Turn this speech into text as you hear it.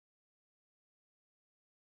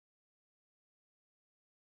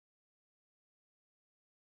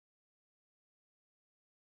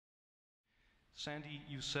Sandy,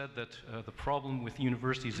 you said that the problem with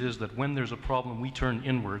universities is that when there's a problem, we turn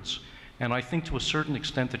inwards. And I think to a certain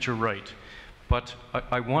extent that you're right. But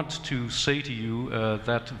I want to say to you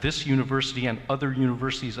that this university and other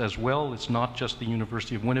universities as well, it's not just the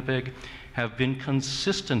University of Winnipeg, have been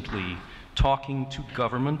consistently talking to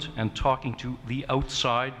government and talking to the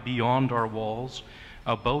outside, beyond our walls,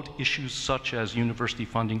 about issues such as university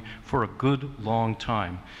funding for a good long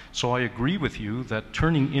time. So I agree with you that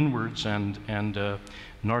turning inwards and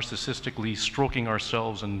narcissistically stroking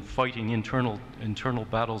ourselves and fighting internal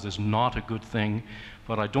battles is not a good thing,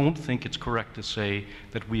 but I don't think it's correct to say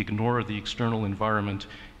that we ignore the external environment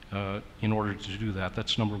in order to do that.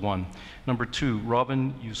 That's number one. Number two,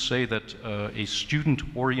 Robin, you say that a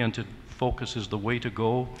student-oriented focus is the way to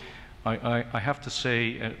go. I have to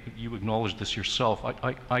say, you acknowledge this yourself,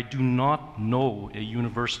 I do not know a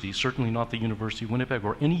university, certainly not the University of Winnipeg,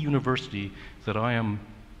 or any university that I am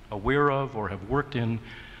aware of or have worked in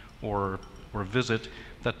or visit,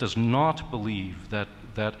 that does not believe that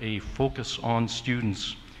a focus on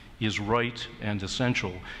students is right and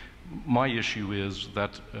essential. My issue is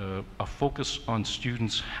that a focus on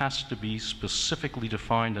students has to be specifically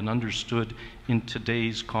defined and understood in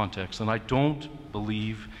today's context, and I don't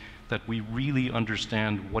believe that we really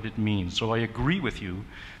understand what it means. So I agree with you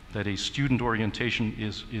that a student orientation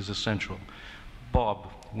is essential. Bob,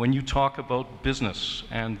 when you talk about business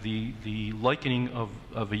and the likening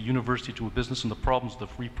of a university to a business and the problems of the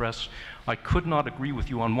free press, I could not agree with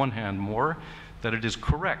you on one hand more that it is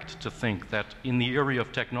correct to think that in the area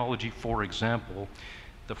of technology, for example,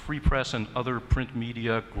 the free press and other print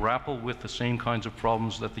media grapple with the same kinds of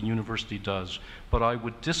problems that the university does. But I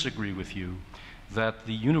would disagree with you that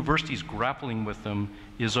the universities grappling with them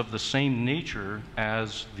is of the same nature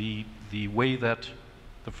as the way that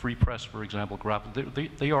the free press, for example, grapple.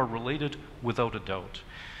 They are related without a doubt.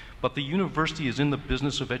 But the university is in the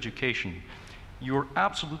business of education. You're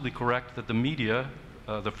absolutely correct that the media,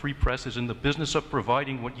 the free press, is in the business of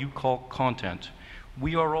providing what you call content.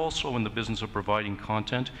 We are also in the business of providing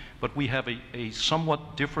content, but we have a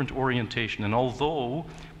somewhat different orientation. And although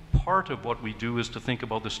part of what we do is to think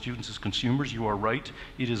about the students as consumers, you are right,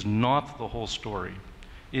 it is not the whole story.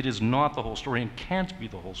 It is not the whole story and can't be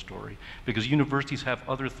the whole story, because universities have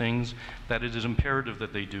other things that it is imperative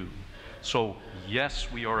that they do. So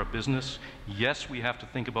yes, we are a business. Yes, we have to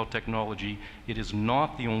think about technology. It is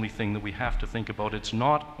not the only thing that we have to think about. It's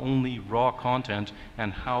not only raw content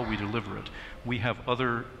and how we deliver it. We have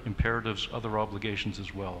other imperatives, other obligations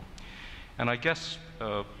as well. And I guess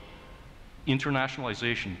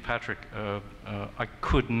internationalization, Patrick, I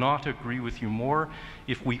could not agree with you more.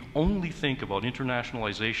 If we only think about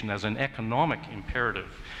internationalization as an economic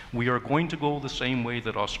imperative, we are going to go the same way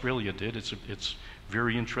that Australia did. It's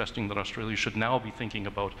very interesting that Australia should now be thinking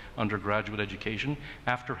about undergraduate education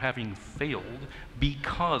after having failed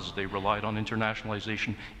because they relied on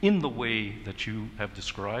internationalization in the way that you have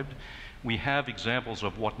described. We have examples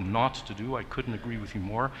of what not to do. I couldn't agree with you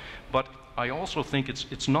more. But I also think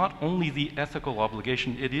it's not only the ethical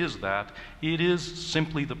obligation, it is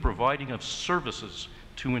simply the providing of services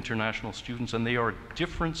to international students, and they are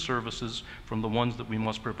different services from the ones that we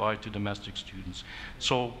must provide to domestic students.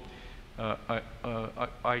 So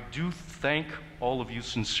I do thank all of you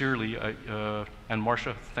sincerely, and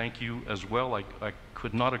Marsha, thank you as well. I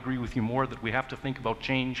could not agree with you more that we have to think about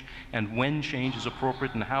change and when change is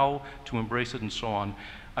appropriate and how to embrace it and so on.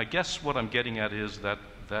 I guess what I'm getting at is that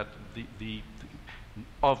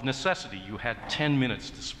of necessity, you had 10 minutes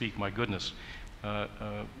to speak, my goodness.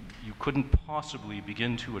 You couldn't possibly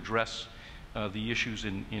begin to address the issues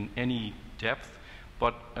in any depth,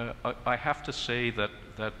 but I have to say that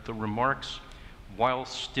the remarks, while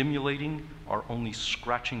stimulating, are only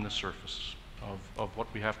scratching the surface of what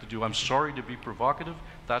we have to do. I'm sorry to be provocative,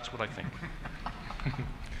 that's what I think.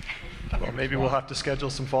 Well, maybe we'll have to schedule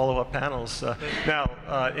some follow-up panels. Now,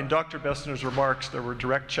 in Dr. Bessner's remarks, there were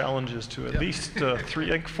direct challenges to at least three, I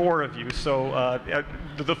think 4 of you. So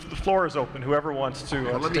the floor is open. Whoever wants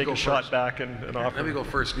to take a shot back and offer. Let me go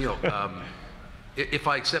first, Neil. If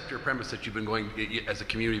I accept your premise that you've been going, as a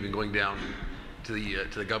community, you've been going down to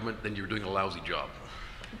the government, then you're doing a lousy job.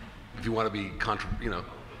 If you want to be,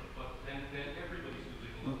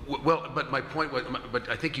 well, but my point was, but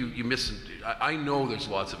I think you missed. I know there's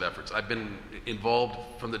lots of efforts. I've been involved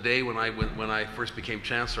from the day when I first became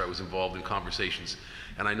Chancellor. I was involved in conversations,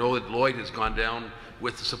 and I know that Lloyd has gone down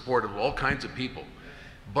with the support of all kinds of people,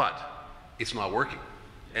 but it's not working.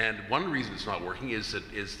 And one reason it's not working is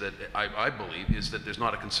that I believe is that there's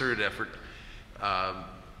not a concerted effort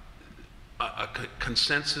a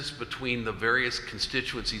consensus between the various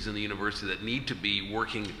constituencies in the university that need to be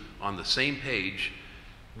working on the same page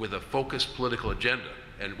with a focused political agenda.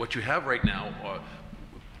 And what you have right now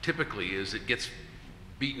typically is it gets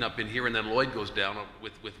beaten up in here, and then Lloyd goes down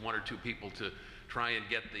with one or two people to try and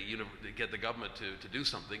get the government to do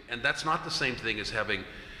something. And that's not the same thing as having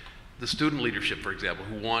the student leadership, for example,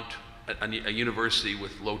 who want a university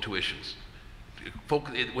with low tuitions.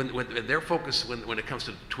 When their focus, when it comes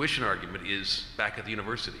to the tuition argument, is back at the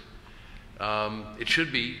university. It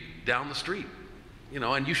should be down the street, you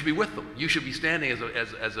know, and you should be with them. You should be standing as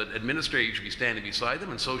an administrator. You should be standing beside them,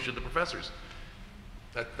 and so should the professors.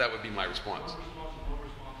 That would be my response.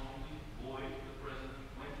 Lloyd, the president,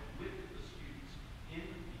 went with the students in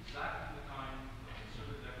exactly the kind of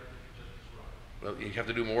concerted effort that you just described. Well, you have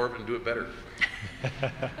to do more of it and do it better.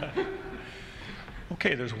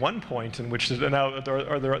 Okay, there's one point in which now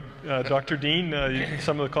are there Dr. Dean,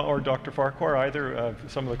 some of the or Dr. Farquhar, either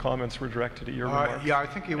some of the comments were directed at your remarks. Yeah, I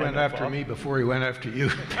think he went after me before he went after you,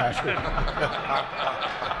 Patrick.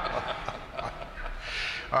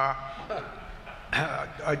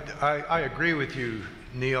 I agree with you,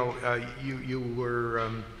 Neil. You were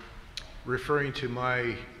referring to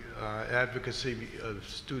my advocacy of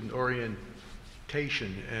student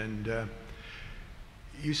orientation, and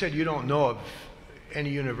you said you don't know of any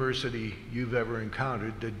university you've ever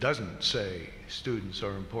encountered that doesn't say students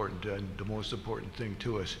are important and the most important thing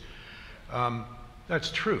to us. That's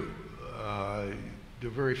true. There are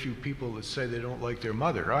very few people that say they don't like their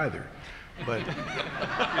mother either. But you don't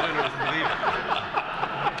always believe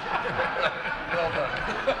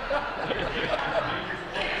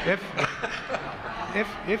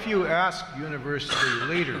it. If you ask university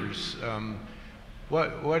leaders,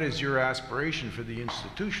 what is your aspiration for the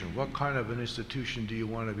institution? What kind of an institution do you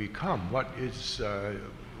want to become? What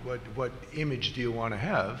image do you want to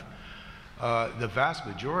have? The vast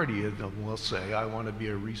majority of them will say, I want to be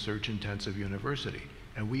a research-intensive university.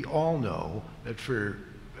 And we all know that for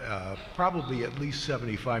probably at least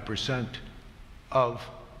 75% of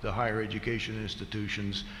the higher education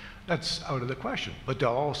institutions, that's out of the question. But they'll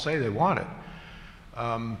all say they want it.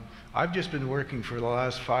 I've just been working for the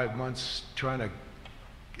last 5 months trying to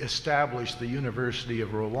establish the University of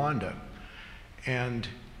Rwanda, and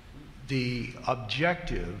the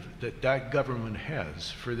objective that that government has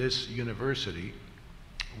for this university,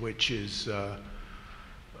 which is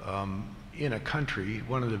in a country,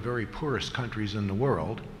 one of the very poorest countries in the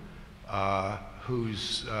world,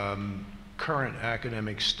 whose current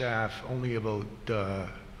academic staff, only about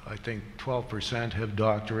I think 12% have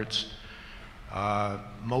doctorates.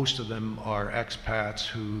 Most of them are expats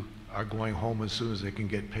who are going home as soon as they can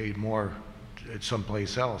get paid more at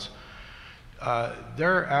someplace else.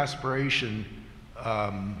 Their aspiration,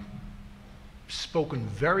 spoken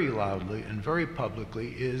very loudly and very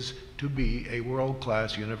publicly, is to be a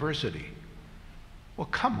world-class university. Well,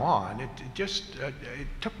 come on, it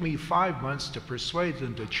took me 5 months to persuade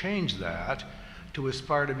them to change that to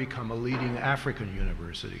aspire to become a leading African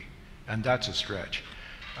university, and that's a stretch.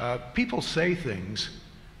 People say things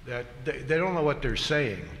that they don't know what they're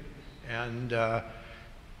saying. And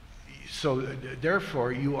so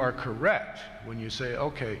therefore you are correct when you say,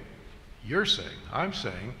 okay, I'm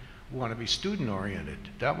saying, we want to be student-oriented.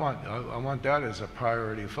 I want that as a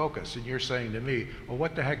priority focus. And you're saying to me, well,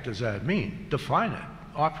 what the heck does that mean? Define it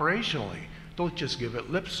operationally. Don't just give it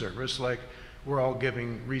lip service like we're all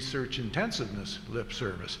giving research intensiveness lip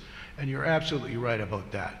service. And you're absolutely right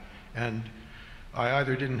about that. And I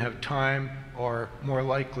either didn't have time or, more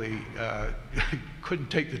likely, couldn't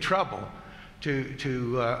take the trouble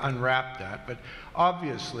to unwrap that. But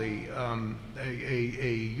obviously,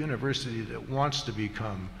 a university that wants to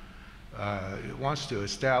become, wants to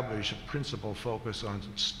establish a principal focus on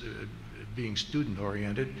being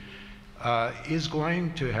student-oriented, is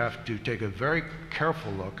going to have to take a very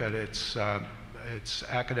careful look at its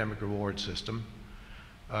academic reward system.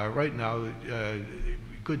 Right now,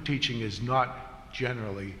 good teaching is not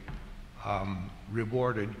generally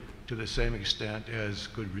rewarded to the same extent as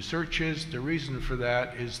good research is. The reason for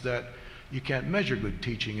that is that you can't measure good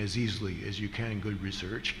teaching as easily as you can good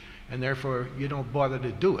research, and therefore you don't bother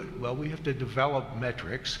to do it. Well, we have to develop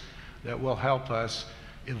metrics that will help us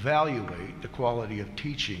evaluate the quality of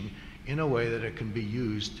teaching in a way that it can be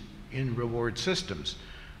used in reward systems.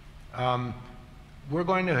 We're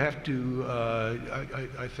going to have to,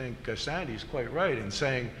 I think Sandy's quite right in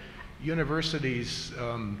saying universities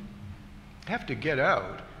have to get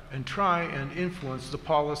out and try and influence the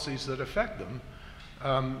policies that affect them.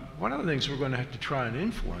 One of the things we're going to have to try and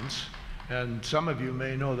influence And some of you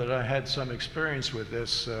may know that I had some experience with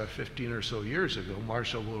this 15 or so years ago.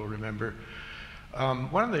 Marsha will remember.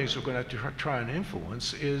 One of the things we're going to have to try and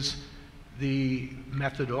influence is the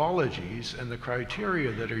methodologies and the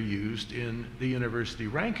criteria that are used in the university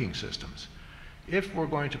ranking systems. If we're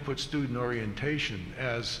going to put student orientation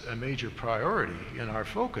as a major priority in our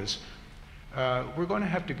focus, we're going to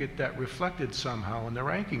have to get that reflected somehow in the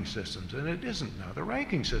ranking systems, and it isn't now. The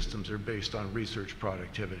ranking systems are based on research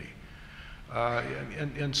productivity.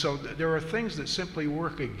 And so there are things that simply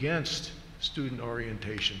work against student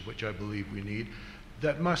orientation, which I believe we need,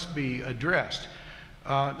 that must be addressed.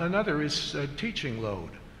 Another is teaching load.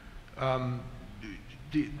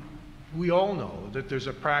 We all know that there's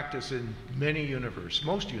a practice in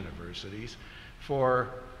most universities, for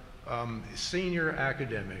senior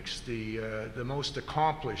academics, the most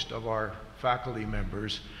accomplished of our faculty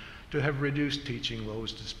members, to have reduced teaching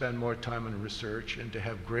loads, to spend more time on research, and to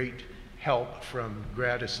have great help from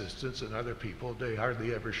grad assistants and other people. They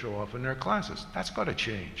hardly ever show up in their classes. That's got to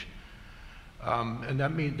change. And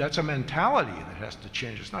that's a mentality that has to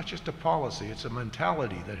change. It's not just a policy, it's a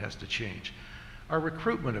mentality that has to change. Our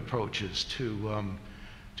recruitment approaches to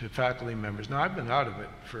faculty members. Now, I've been out of it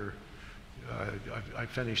for, I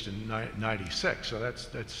finished in '96, so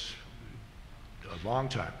that's a long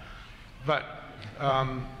time. But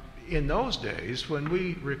in those days, when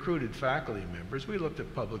we recruited faculty members, we looked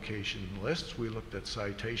at publication lists, we looked at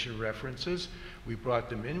citation references, we brought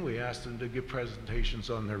them in, we asked them to give presentations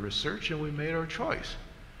on their research, and we made our choice.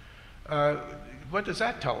 What does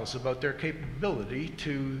that tell us about their capability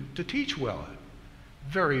to teach well?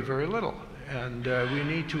 Very, very little. And we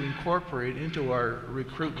need to incorporate into our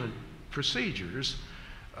recruitment procedures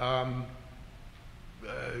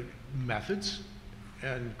methods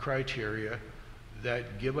and criteria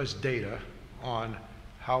that give us data on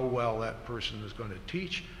how well that person is going to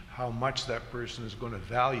teach, how much that person is going to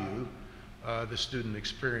value the student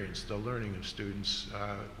experience, the learning of students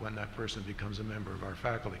when that person becomes a member of our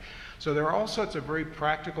faculty. So there are all sorts of very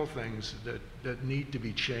practical things that need to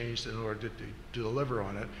be changed in order to deliver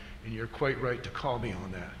on it, and you're quite right to call me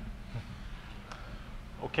on that.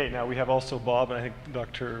 Okay, now we have also Bob, and I think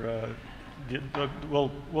Dr. why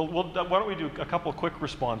don't we do a couple quick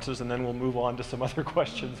responses, and then we'll move on to some other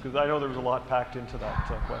questions, because I know there was a lot packed into that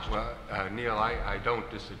question. Well, Neil, I don't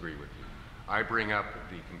disagree with you. I bring up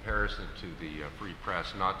the comparison to the free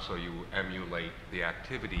press, not so you emulate the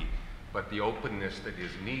activity, but the openness that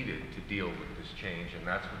is needed to deal with this change, and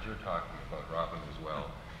that's what you're talking about, Robin, as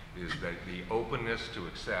well, is that the openness to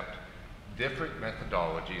accept different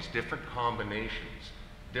methodologies, different combinations,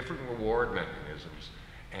 different reward mechanisms,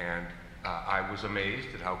 and I was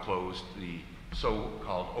amazed at how close the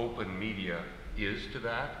so-called open media is to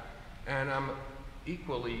that, and I'm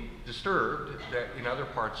equally disturbed that in other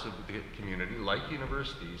parts of the community, like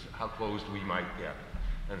universities, how close we might get,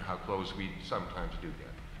 and how close we sometimes do get.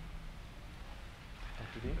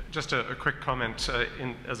 Just a quick comment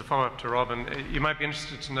as a follow-up to Robin. You might be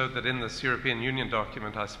interested to note that in this European Union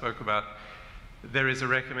document I spoke about, there is a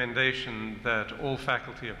recommendation that all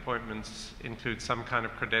faculty appointments include some kind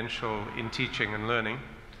of credential in teaching and learning,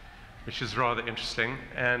 which is rather interesting,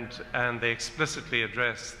 and they explicitly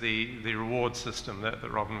address the reward system that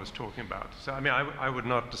Robin was talking about. So, I mean, I would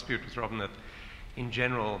not dispute with Robin that, in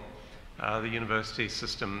general, the university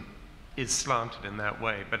system is slanted in that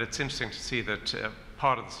way, but it's interesting to see that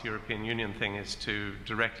part of this European Union thing is to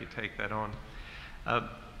directly take that on.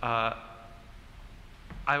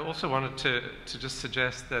 I also wanted to just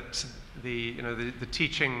suggest that the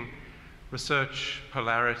teaching research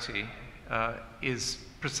polarity is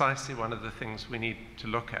precisely one of the things we need to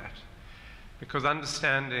look at, because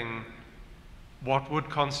understanding what would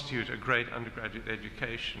constitute a great undergraduate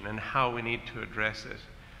education and how we need to address it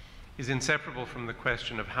is inseparable from the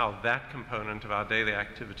question of how that component of our daily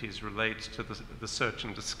activities relates to the search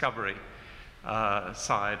and discovery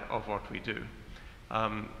side of what we do.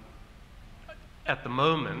 At the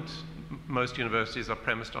moment, most universities are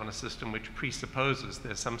premised on a system which presupposes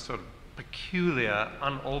there's some sort of peculiar,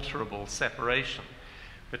 unalterable separation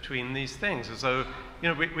between these things. As though,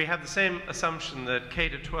 we have the same assumption that K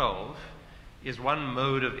to 12 is one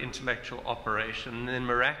mode of intellectual operation, and then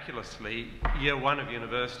miraculously, year 1 of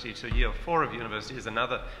university to year 4 of university is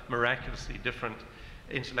another miraculously different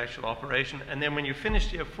intellectual operation. And then when you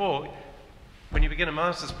finish year 4, when you begin a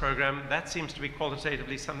master's program, that seems to be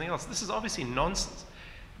qualitatively something else. This is obviously nonsense.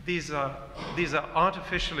 These are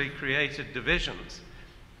artificially created divisions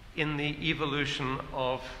in the evolution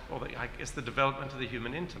of, or I guess the development of the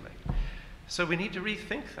human intellect. So we need to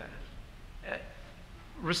rethink that.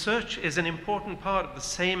 Research is an important part of the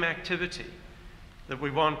same activity that we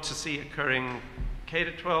want to see occurring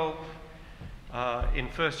K-12, in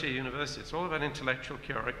first-year university. It's all about intellectual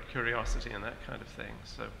curiosity and that kind of thing.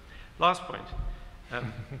 So, last point.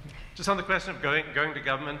 Just on the question of going to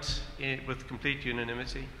government with complete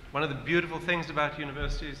unanimity. One of the beautiful things about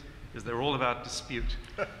universities is they're all about dispute.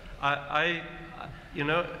 I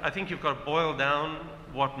think you've got to boil down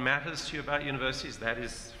what matters to you about universities. That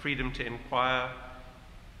is freedom to inquire,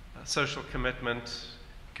 social commitment,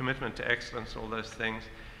 commitment to excellence, all those things.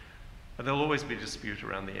 But there'll always be dispute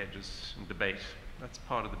around the edges and debate. That's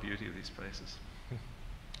part of the beauty of these places.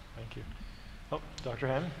 Thank you. Oh, Dr.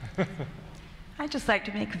 Hanen? I'd just like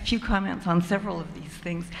to make a few comments on several of these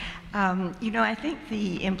things. I think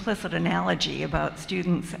the implicit analogy about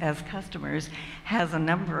students as customers has a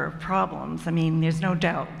number of problems. I mean, there's no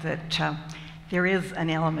doubt that there is an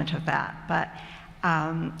element of that, but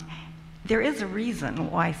there is a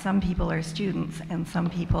reason why some people are students and some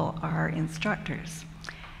people are instructors.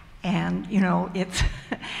 And,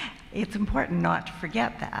 it's important not to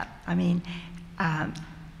forget that. I mean,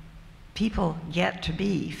 people get to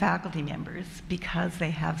be faculty members because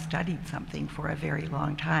they have studied something for a very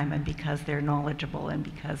long time and because they're knowledgeable and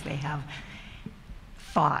because they have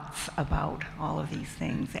thoughts about all of these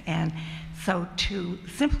things. And so to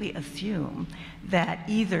simply assume that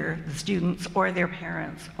either the students or their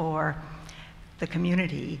parents or the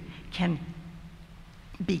community can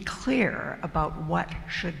be clear about what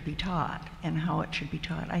should be taught and how it should be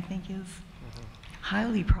taught, I think is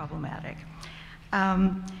highly problematic.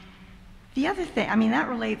 The other thing, I mean, that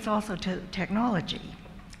relates also to technology,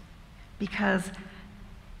 because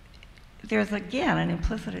there's, again, an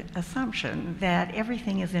implicit assumption that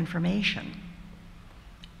everything is information,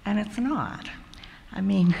 and it's not. I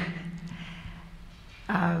mean,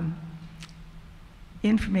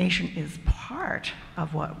 information is part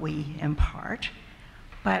of what we impart,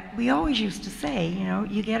 but we always used to say,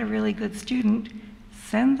 you get a really good student,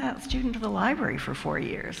 send that student to the library for 4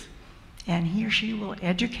 years, and he or she will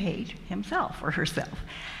educate himself or herself.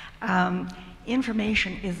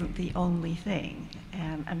 Information isn't the only thing.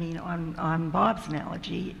 And I mean, on Bob's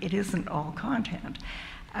analogy, it isn't all content,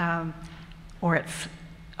 or it's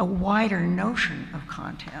a wider notion of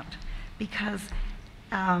content, because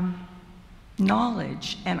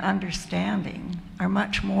knowledge and understanding are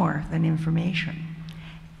much more than information.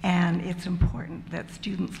 And it's important that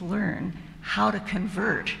students learn how to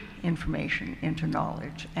convert information into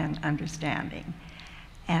knowledge and understanding.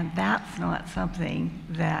 And that's not something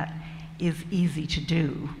that is easy to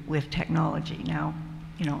do with technology. Now,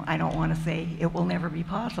 I don't want to say it will never be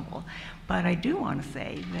possible, but I do want to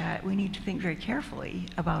say that we need to think very carefully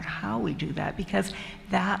about how we do that, because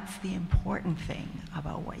that's the important thing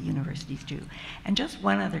about what universities do. And just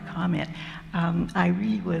one other comment. I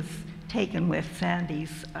really was taken with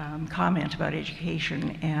Sandy's comment about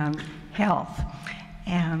education and health,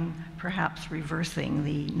 and perhaps reversing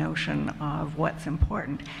the notion of what's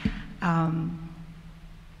important. Some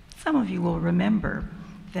of you will remember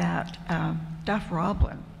that Duff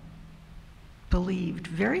Roblin believed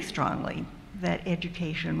very strongly that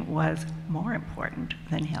education was more important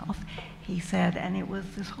than health. He said, and it was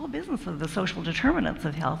this whole business of the social determinants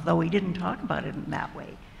of health, though he didn't talk about it in that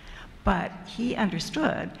way. But he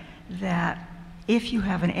understood that if you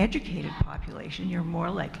have an educated population, you're more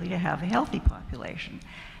likely to have a healthy population.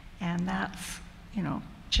 And that's,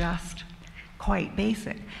 just quite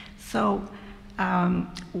basic. So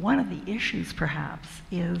one of the issues, perhaps,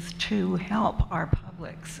 is to help our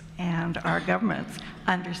publics and our governments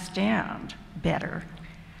understand better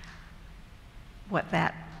what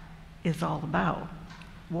that is all about,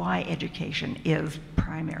 why education is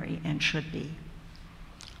primary and should be.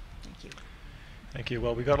 Thank you. Thank you.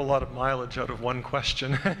 Well, we got a lot of mileage out of one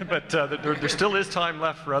question, but there still is time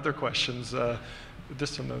left for other questions.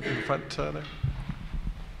 This in the front there,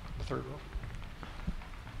 the third row.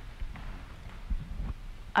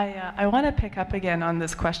 I want to pick up again on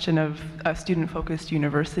this question of a student-focused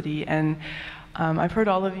university, and I've heard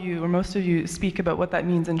all of you, or most of you, speak about what that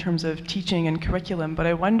means in terms of teaching and curriculum, but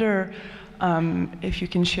I wonder if you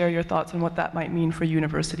can share your thoughts on what that might mean for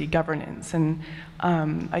university governance. And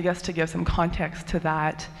I guess to give some context to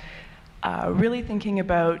that, really thinking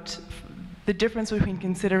about the difference between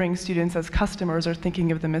considering students as customers or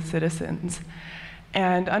thinking of them as citizens.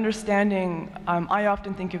 And understanding, I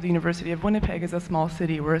often think of the University of Winnipeg as a small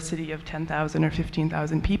city. We're a city of 10,000 or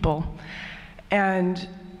 15,000 people. And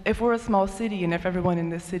if we're a small city and if everyone in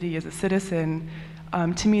this city is a citizen,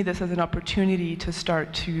 to me this is an opportunity to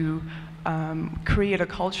start to create a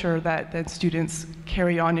culture that students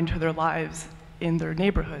carry on into their lives in their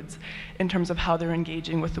neighborhoods, in terms of how they're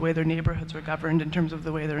engaging with the way their neighborhoods are governed, in terms of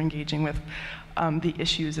the way they're engaging with the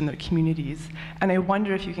issues in their communities. And I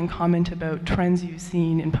wonder if you can comment about trends you've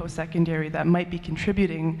seen in post-secondary that might be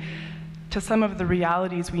contributing to some of the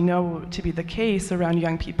realities we know to be the case around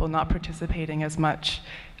young people not participating as much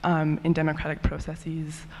in democratic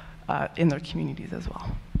processes in their communities as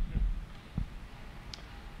well.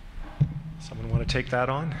 Someone want to take that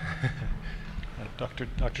on?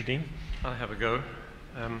 Dr. Dean? I'll have a go.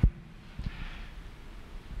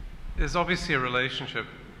 There's obviously a relationship,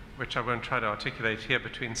 which I won't try to articulate here,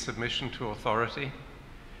 between submission to authority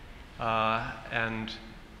and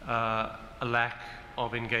a lack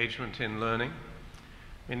of engagement in learning.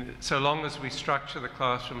 I mean, so long as we structure the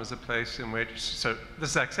classroom as a place in which, so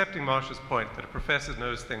this is accepting Marsha's point that a professor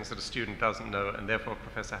knows things that a student doesn't know, and therefore a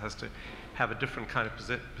professor has to have a different kind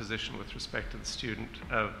of position with respect to the student.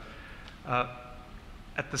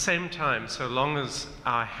 At the same time, so long as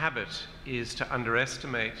our habit is to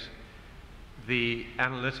underestimate the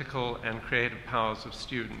analytical and creative powers of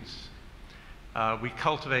students, we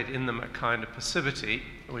cultivate in them a kind of passivity,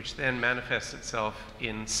 which then manifests itself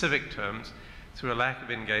in civic terms through a lack of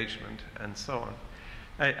engagement and so on.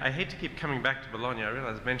 I hate to keep coming back to Bologna. I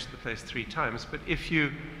realize I've mentioned the place 3 times, but if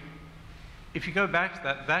you go back to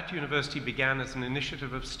that, that university began as an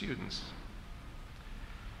initiative of students.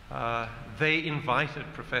 They invited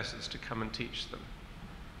professors to come and teach them.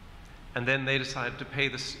 And then they decided to pay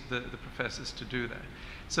the professors to do that.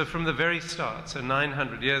 So from the very start, so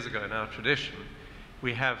 900 years ago in our tradition,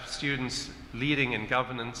 we have students leading in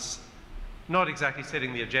governance, not exactly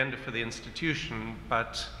setting the agenda for the institution,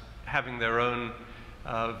 but having their own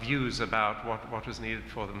views about what was needed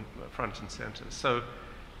for them front and center. So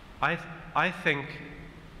I think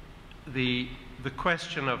the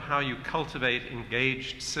question of how you cultivate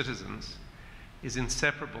engaged citizens is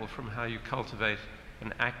inseparable from how you cultivate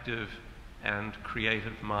an active and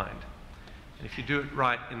creative mind. And if you do it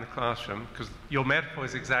right in the classroom, because your metaphor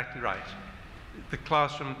is exactly right. The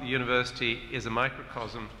classroom, the university, is a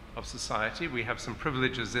microcosm of society. We have some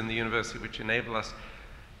privileges in the university which enable us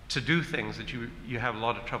to do things that you have a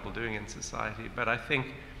lot of trouble doing in society. But I think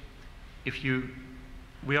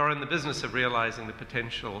we are in the business of realizing the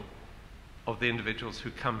potential of the individuals who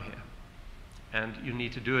come here. And you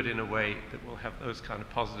need to do it in a way that will have those kind of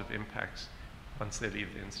positive impacts once they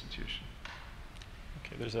leave the institution.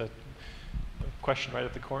 Okay, there's a question right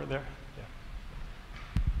at the corner there.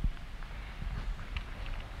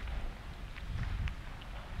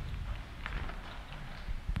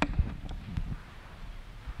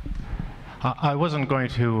 I wasn't going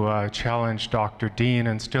to challenge Dr. Dean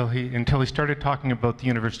until he started talking about the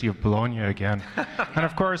University of Bologna again. And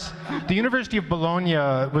of course, the University of Bologna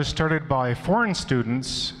was started by foreign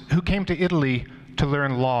students who came to Italy to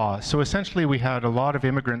learn law. So essentially we had a lot of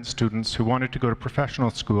immigrant students who wanted to go to professional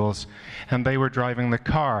schools, and they were driving the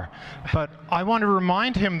car. But I want to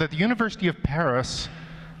remind him that the University of Paris,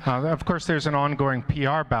 of course, there's an ongoing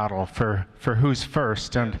PR battle for who's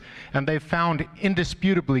first, and they've found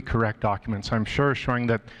indisputably correct documents, I'm sure, showing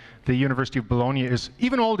that the University of Bologna is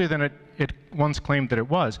even older than it once claimed that it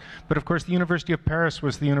was. But of course, the University of Paris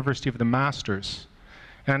was the University of the Masters,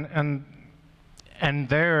 and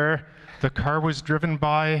there the car was driven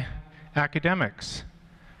by academics.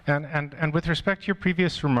 And with respect to your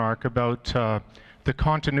previous remark about the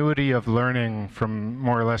continuity of learning from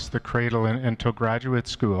more or less the cradle until graduate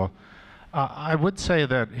school, I would say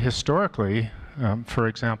that historically, for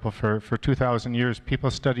example, for 2,000 years,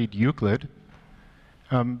 people studied Euclid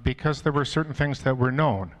because there were certain things that were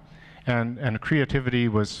known, and creativity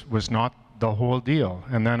was not the whole deal.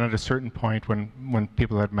 And then at a certain point, when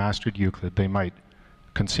people had mastered Euclid, they might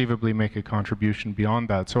conceivably make a contribution beyond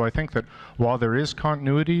that. So I think that while there is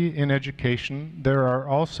continuity in education, there are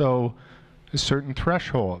also certain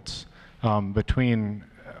thresholds between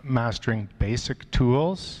mastering basic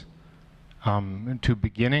tools to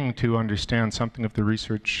beginning to understand something of the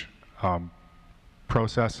research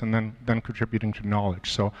process, and then contributing to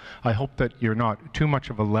knowledge. So I hope that you're not too much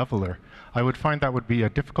of a leveler. I would find that would be a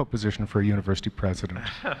difficult position for a university president.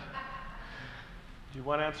 Do you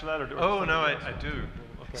want to answer that, or do Oh, no, I do.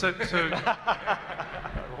 Okay. So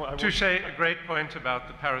touche, a great point about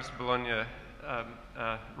the Paris-Bologna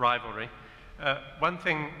rivalry. One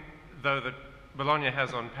thing, though, that Bologna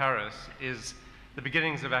has on Paris is the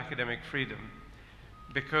beginnings of academic freedom,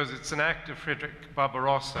 because it's an act of Friedrich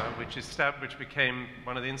Barbarossa, which became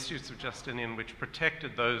one of the institutes of Justinian, which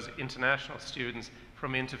protected those international students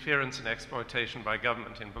from interference and exploitation by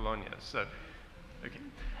government in Bologna. So, okay.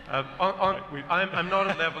 I'm not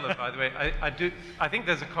a leveler, by the way. I think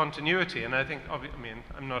there's a continuity, and I think,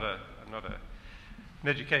 I'm not a an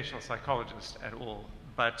educational psychologist at all,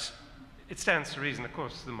 but it stands to reason, of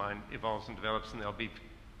course, the mind evolves and develops, and there'll be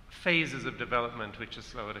phases of development which are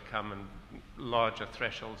slower to come and larger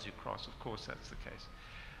thresholds you cross. Of course, that's the case.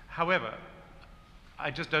 However,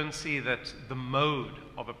 I just don't see that the mode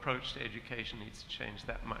of approach to education needs to change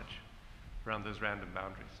that much around those random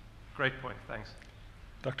boundaries. Great point, thanks.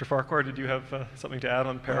 Dr. Farquhar, did you have something to add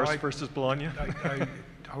on Paris versus Bologna?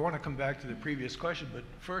 I want to come back to the previous question, but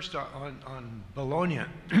first on Bologna,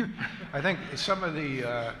 I think some of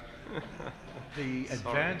the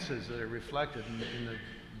advances that are reflected in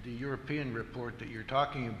the European report that you're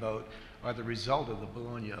talking about are the result of the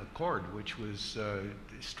Bologna Accord, which was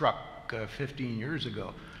struck 15 years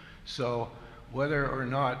ago. So whether or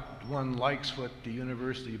not one likes what the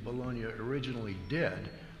University of Bologna originally did,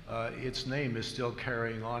 its name is still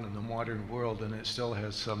carrying on in the modern world, and it still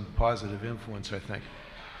has some positive influence, I think.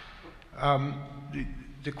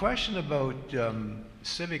 The question about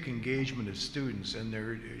civic engagement of students and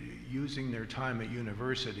their using their time at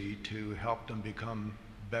university to help them become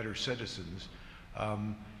better citizens, a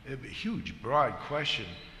huge, broad question,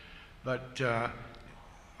 but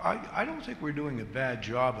I don't think we're doing a bad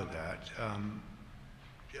job of that.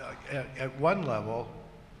 At one level,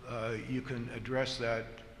 you can address that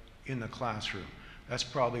in the classroom. That's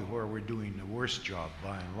probably where we're doing the worst job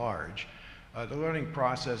by and large. The learning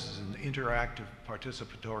process is an interactive,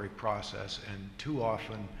 participatory process, and too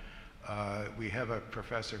often we have a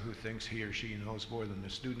professor who thinks he or she knows more than the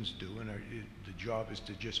students do, and the job is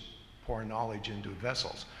to just pour knowledge into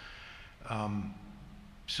vessels.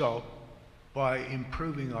 So by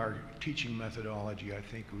improving our teaching methodology, I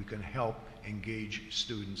think we can help engage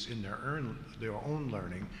students in their own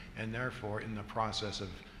learning, and therefore in the process of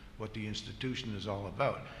what the institution is all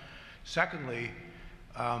about. Secondly,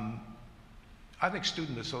 I think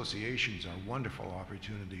student associations are wonderful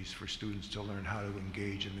opportunities for students to learn how to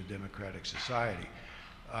engage in the democratic society.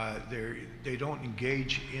 They don't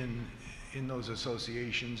engage in those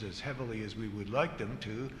associations as heavily as we would like them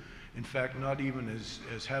to. In fact, not even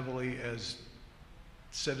as heavily as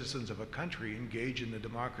citizens of a country engage in the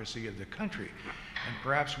democracy of the country. And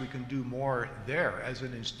perhaps we can do more there as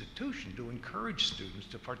an institution to encourage students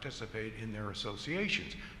to participate in their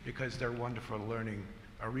associations, because they're wonderful learning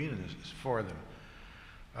arenas for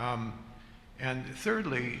them. And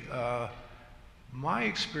thirdly, my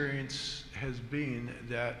experience has been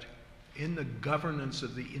that in the governance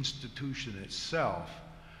of the institution itself,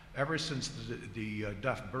 ever since the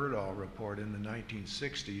Duff-Berdahl report in the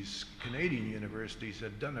 1960s, Canadian universities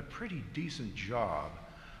have done a pretty decent job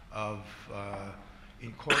of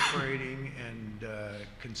incorporating and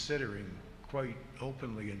considering quite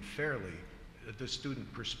openly and fairly the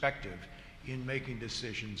student perspective in making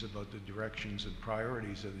decisions about the directions and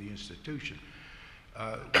priorities of the institution.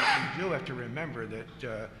 We do have to remember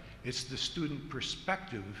that it's the student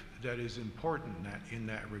perspective that is important in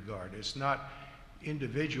that regard. It's not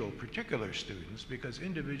individual particular students, because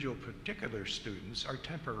individual particular students are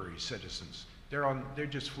temporary citizens. They're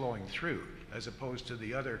just flowing through, as opposed to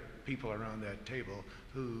the other people around that table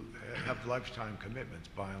who have lifetime commitments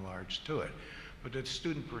by and large to it. But the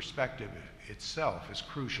student perspective itself is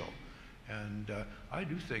crucial. And I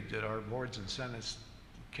do think that our boards and senates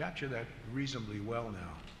capture that reasonably well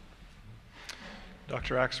now.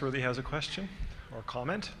 Dr. Axworthy has a question or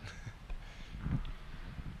comment.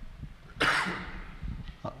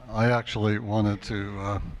 I actually wanted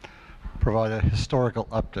to provide a historical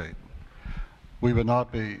update. We would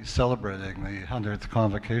not be celebrating the 100th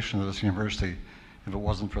convocation of this university if it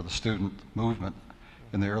wasn't for the student movement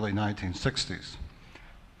in the early 1960s.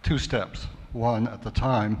 Two steps. One, at the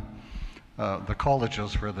time, the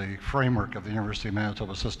colleges were the framework of the University of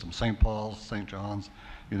Manitoba system: St. Paul's, St. John's,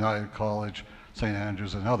 United College, St.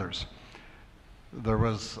 Andrews, and others. There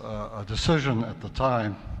was a decision at the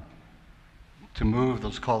time to move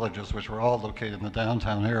those colleges, which were all located in the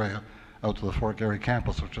downtown area, out to the Fort Garry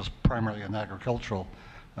campus, which was primarily an agricultural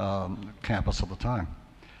campus at the time.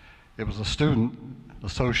 It was a student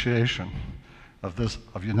association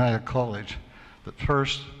of United College that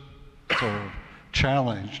first sort of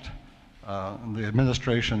challenged the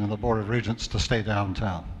administration and the Board of Regents to stay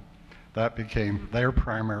downtown. That became their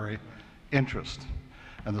primary interest.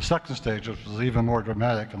 And the second stage, which was even more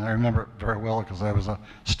dramatic, and I remember it very well because I was a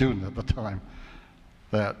student at the time,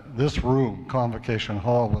 that this room, Convocation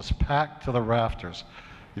Hall, was packed to the rafters.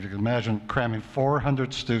 If you can imagine cramming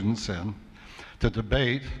 400 students in to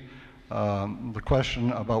debate the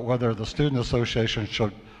question about whether the Student Association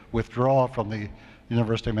should withdraw from the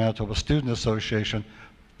University of Manitoba Student Association,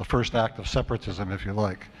 the first act of separatism, if you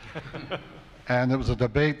like. And it was a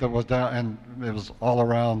debate that was down, and it was all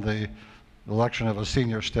around the election of a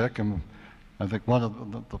senior stick, and I think one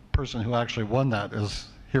of the person who actually won that is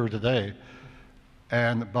here today.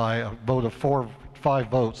 And by a vote of 5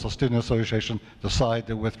 votes, the Student Association decided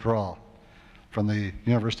to withdraw from the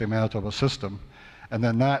University of Manitoba system. And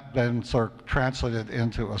then that then sort of translated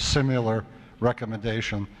into a similar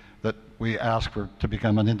recommendation that we ask for to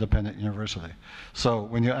become an independent university. So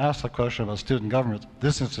when you ask the question about student government,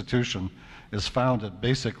 this institution is founded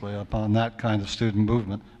basically upon that kind of student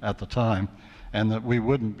movement at the time, and that we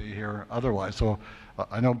wouldn't be here otherwise. So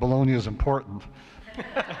I know Bologna is important,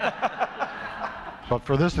 but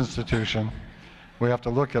for this institution, we have to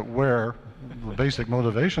look at where the basic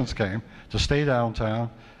motivations came to stay downtown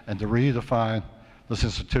and to redefine this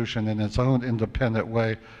institution in its own independent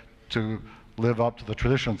way to live up to the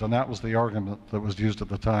traditions, and that was the argument that was used at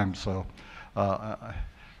the time. So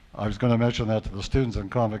I was going to mention that to the students in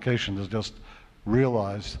convocation, to just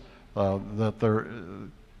realize that there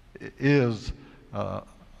is a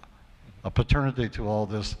paternity to all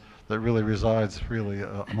this that really resides really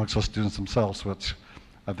amongst the students themselves, which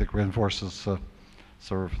I think reinforces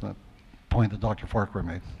sort of that point that Dr. Farquhar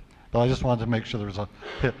made. But I just wanted to make sure there was a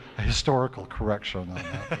historical correction on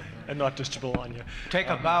that. And not just Bologna. Take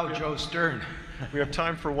a bow, Joe Stern. We have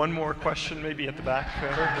time for one more question, maybe at the back.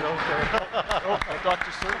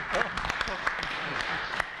 Dr. Stern.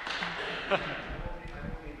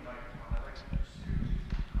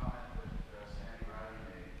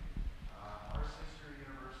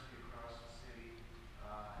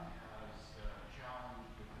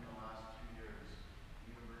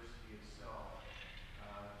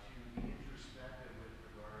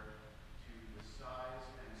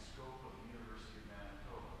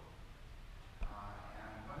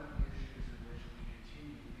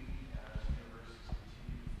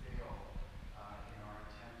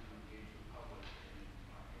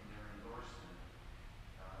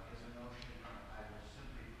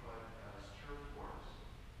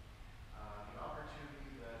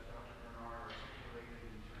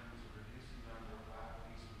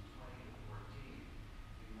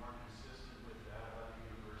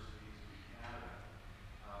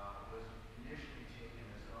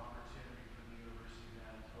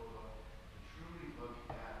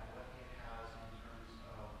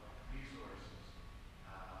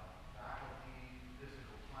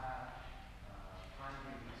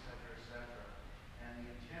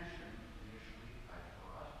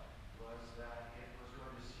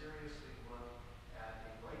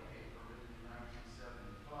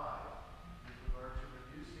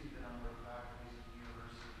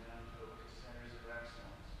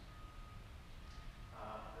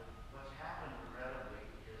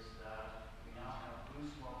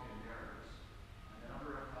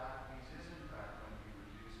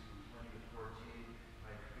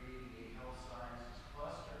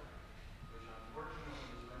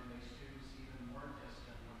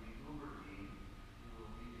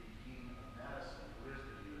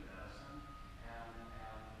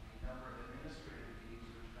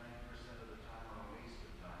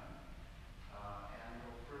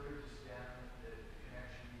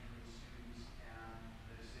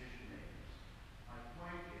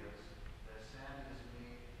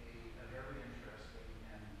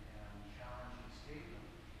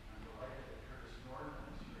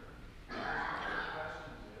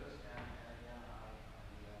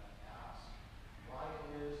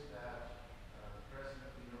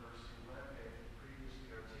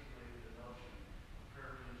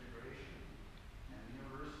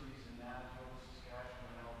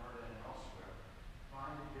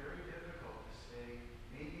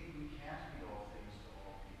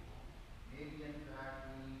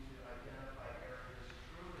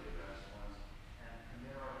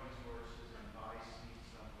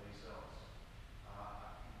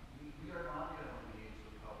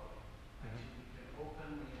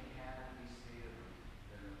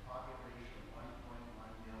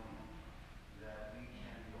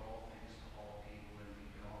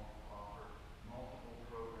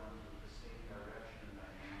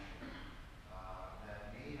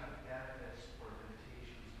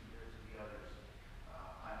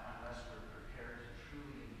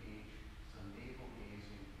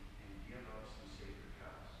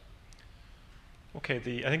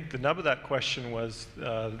 Okay, I think the nub of that question was,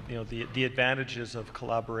 the advantages of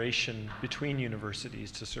collaboration between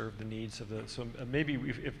universities to serve the needs of the. So maybe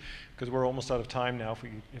because we're almost out of time now,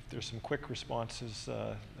 if there's some quick responses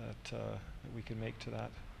that we can make to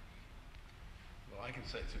that. Well, I can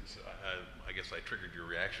say, since I guess I triggered your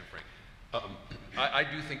reaction, Frank. I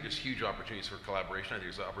do think there's huge opportunities for collaboration. I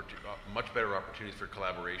think there's much better opportunities for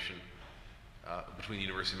collaboration between the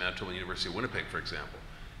University of Manitoba and the University of Winnipeg, for example.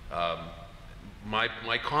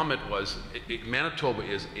 my comment was, Manitoba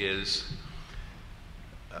is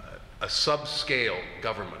a subscale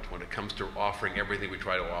government when it comes to offering everything we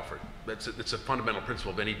try to offer. It's a fundamental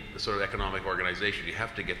principle of any sort of economic organization. You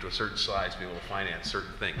have to get to a certain size to be able to finance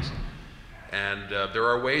certain things. And there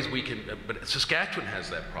are ways we can, but Saskatchewan has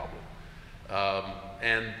that problem.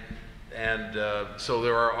 So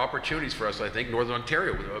there are opportunities for us, I think, Northern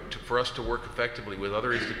Ontario, for us to work effectively with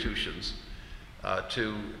other institutions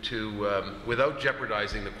without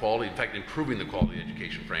jeopardizing the quality, in fact, improving the quality of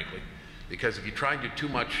education, frankly. Because if you try and do too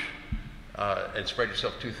much and spread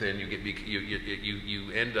yourself too thin,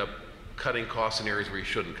 you end up cutting costs in areas where you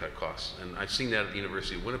shouldn't cut costs. And I've seen that at the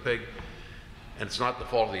University of Winnipeg. And it's not the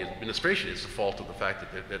fault of the administration, it's the fault of the fact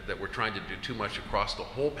that we're trying to do too much across the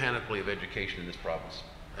whole panoply of education in this province.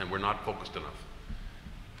 And we're not focused enough.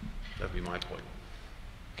 That'd be my point.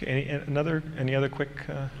 Okay, any other quick?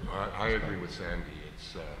 I agree with Sandy.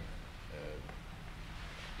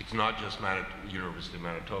 It's not just University of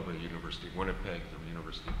Manitoba, the University of Winnipeg, the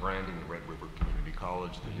University of Brandon, the Red River Community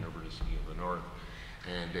College, the University of the North,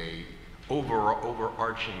 and a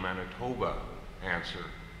overarching Manitoba answer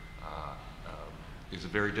is a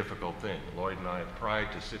very difficult thing. Lloyd and I have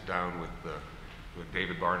tried to sit down with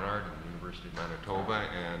David Barnard at the University of Manitoba,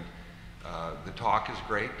 and the talk is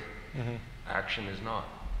great, action is not.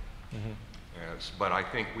 But I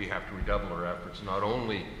think we have to redouble our efforts, not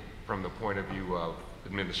only from the point of view of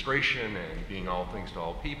administration and being all things to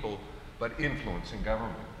all people, but influencing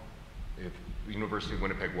government. If the University of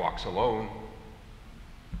Winnipeg walks alone,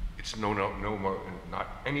 it's not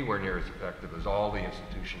anywhere near as effective as all the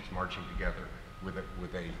institutions marching together with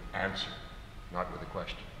a answer, not with a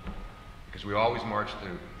question. Because we always march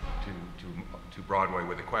to Broadway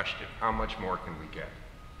with a question: how much more can we get?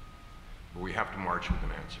 But we have to march with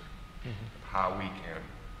an answer. How we can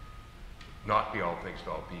not be all things to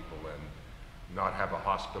all people and not have a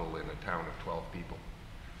hospital in a town of 12 people,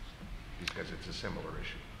 because it's a similar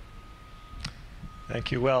issue.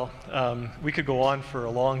 Thank you. Well, we could go on for a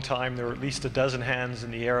long time. There were at least a dozen hands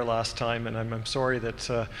in the air last time, and I'm sorry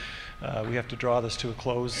that we have to draw this to a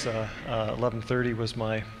close. 11:30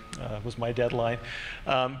 was my deadline.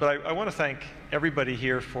 But I want to thank everybody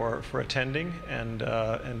here for attending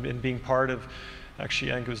and being part of.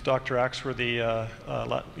 Actually, I think it was Dr. Axworthy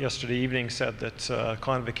yesterday evening said that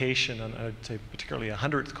convocation, and I'd say particularly a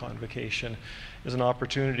 100th convocation, is an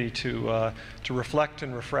opportunity to reflect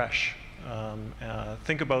and refresh.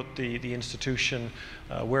 Think about the institution,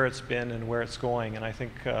 where it's been and where it's going. And I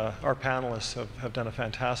think our panelists have done a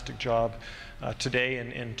fantastic job today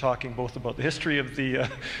in talking both about the history of the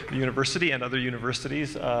university and other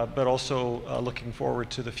universities, but also looking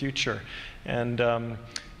forward to the future. And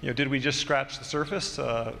did we just scratch the surface?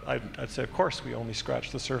 I'd say, of course, we only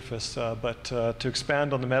scratched the surface. But to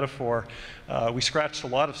expand on the metaphor, we scratched a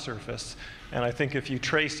lot of surface. And I think if you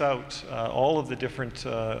trace out all of the different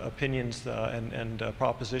opinions and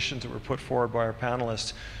propositions that were put forward by our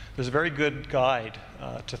panelists, there's a very good guide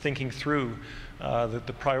to thinking through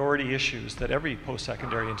the priority issues that every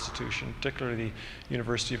post-secondary institution, particularly the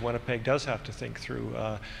University of Winnipeg, does have to think through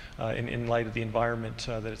in light of the environment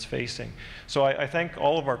that it's facing. So I thank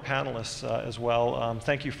all of our panelists as well.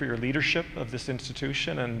 Thank you for your leadership of this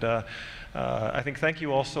institution, and I think thank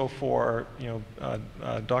you also for,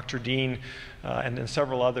 Dr. Dean and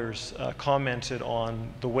several others commented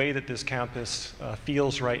on the way that this campus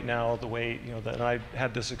feels right now, the way that I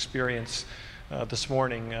had this experience this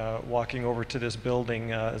morning walking over to this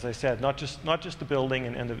building. As I said, not just the building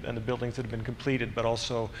and the buildings that have been completed, but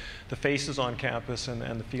also the faces on campus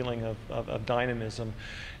and the feeling of dynamism.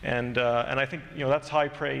 And I think that's high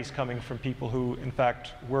praise coming from people who, in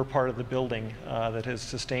fact, were part of the building that has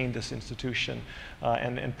sustained this institution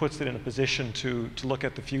and puts it in a position to look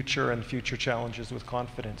at the future and future challenges with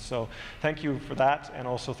confidence. So thank you for that, and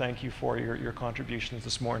also thank you for your contributions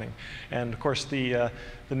this morning. And of course, the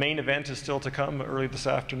main event is still to come early this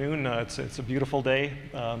afternoon. It's a beautiful day,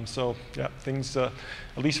 so yeah, things at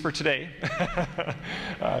least for today.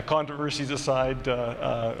 Controversies aside,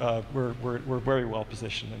 we're very well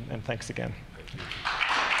positioned, and thanks again. Thank you.